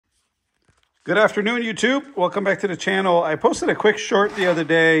Good afternoon, YouTube. Welcome back to the channel. I posted a quick short the other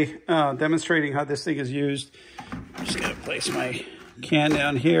day demonstrating how this thing is used. I'm just going to place my can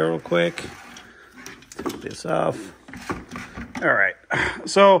down here real quick. Take this off. All right.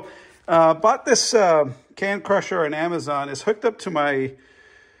 So bought this can crusher on Amazon. It's hooked up to my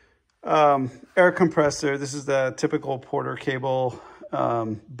air compressor. This is the typical Porter cable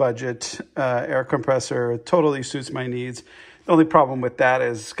budget air compressor. It totally suits my needs. The only problem with that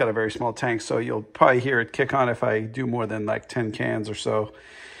is it's got a very small tank, so you'll probably hear it kick on if I do more than like 10 cans or so.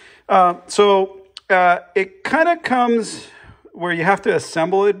 It kind of comes where you have to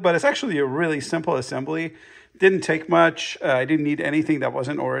assemble it, but it's actually a really simple assembly. Didn't take much. I didn't need anything that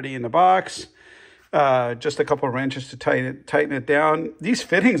wasn't already in the box. Just a couple of wrenches to tighten it down. These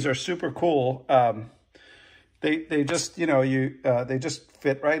fittings are super cool. They just, they just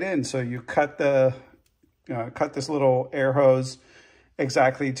fit right in. So you cut this little air hose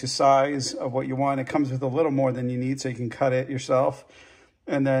exactly to size of what you want. It comes with a little more than you need, so you can cut it yourself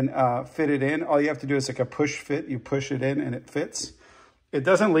and then fit it in. All you have to do is like a push fit. You push it in and it fits. It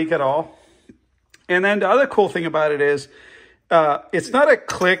doesn't leak at all. And then the other cool thing about it is it's not a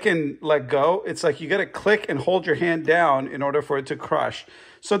click and let go. It's like you got to click and hold your hand down in order for it to crush.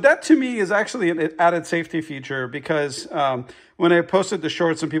 So that to me is actually an added safety feature, because when I posted the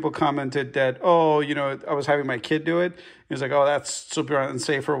short, some people commented that, oh, I was having my kid do it. He was like, oh, that's super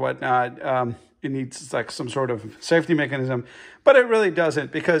unsafe or whatnot. It needs like some sort of safety mechanism, but it really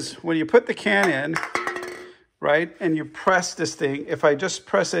doesn't, because when you put the can in, right, and you press this thing, if I just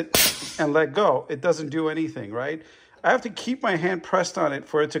press it and let go, it doesn't do anything, right? I have to keep my hand pressed on it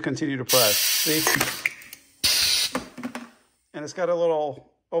for it to continue to press. See? And it's got a little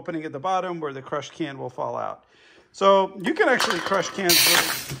opening at the bottom where the crushed can will fall out. So you can actually crush cans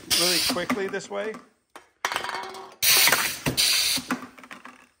really quickly this way.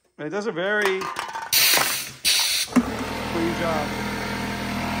 And it does a very clean job.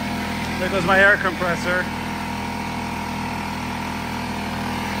 There goes my air compressor.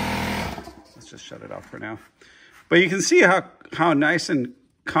 Let's just shut it off for now. But you can see how nice and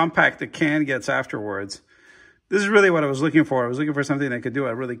compact the can gets afterwards. This is really what I was looking for. I was looking for something that could do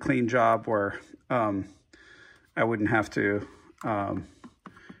a really clean job where I wouldn't have to,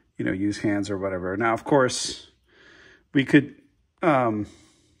 use hands or whatever. Now, of course, we could,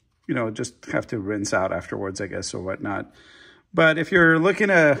 just have to rinse out afterwards, I guess, or whatnot. But if you're looking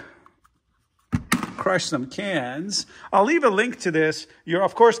to crush some cans, I'll leave a link to this. You're,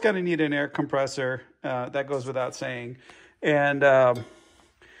 of course, going to need an air compressor. That goes without saying. And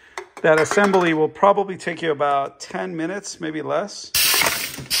that assembly will probably take you about 10 minutes, maybe less.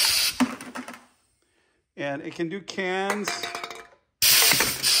 And it can do cans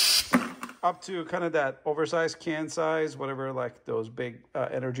up to kind of that oversized can size, whatever like those big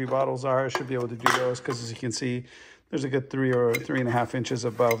energy bottles are. I should be able to do those, because as you can see, there's a good 3 or 3.5 inches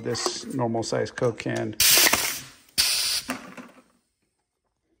above this normal size Coke can.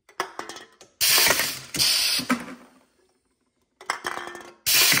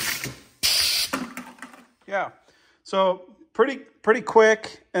 Yeah, so pretty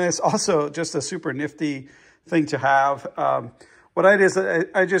quick, and it's also just a super nifty thing to have. What I did is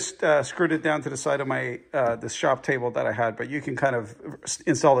I just screwed it down to the side of my this shop table that I had, but you can kind of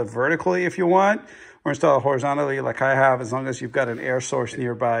install it vertically if you want, or install it horizontally like I have. As long as you've got an air source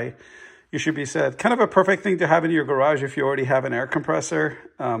nearby, you should be set. Kind of a perfect thing to have in your garage if you already have an air compressor.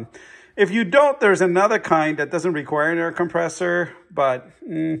 If you don't, there's another kind that doesn't require an air compressor, but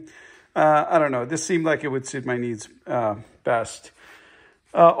I don't know. This seemed like it would suit my needs best.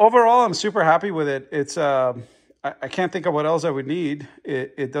 Overall, I'm super happy with it. It's I can't think of what else I would need.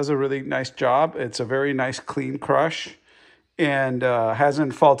 It does a really nice job. It's a very nice, clean crush, and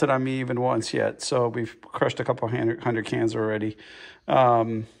hasn't faulted on me even once yet. So we've crushed a couple hundred cans already.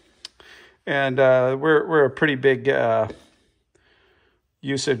 And we're a pretty big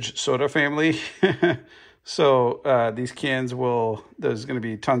usage soda family. So these cans there's going to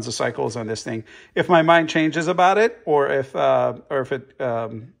be tons of cycles on this thing. If my mind changes about it, or if it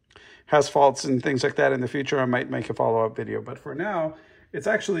has faults and things like that in the future, I might make a follow-up video. But for now, it's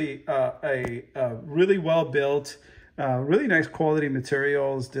actually a really well-built, really nice quality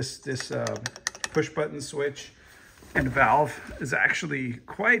materials. This push-button switch and valve is actually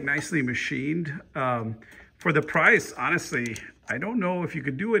quite nicely machined. For the price, honestly, I don't know if you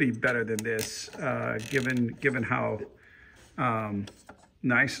could do any better than this, given how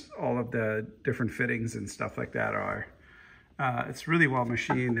nice all of the different fittings and stuff like that are. It's really well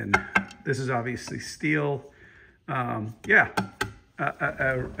machined, and this is obviously steel. Yeah,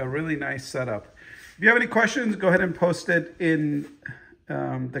 a really nice setup. If you have any questions, go ahead and post it in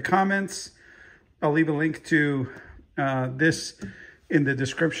the comments. I'll leave a link to this in the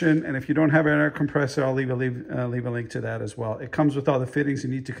description. And if you don't have an air compressor, I'll leave a link to that as well. It comes with all the fittings you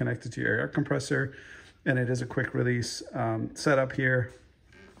need to connect it to your air compressor. And it is a quick release setup here.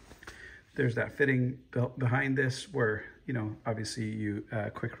 There's that fitting behind this where, you know, obviously you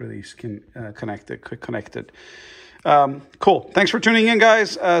quick release can connect it. Cool. Thanks for tuning in,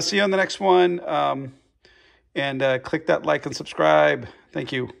 guys. See you on the next one. And click that like and subscribe.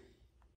 Thank you.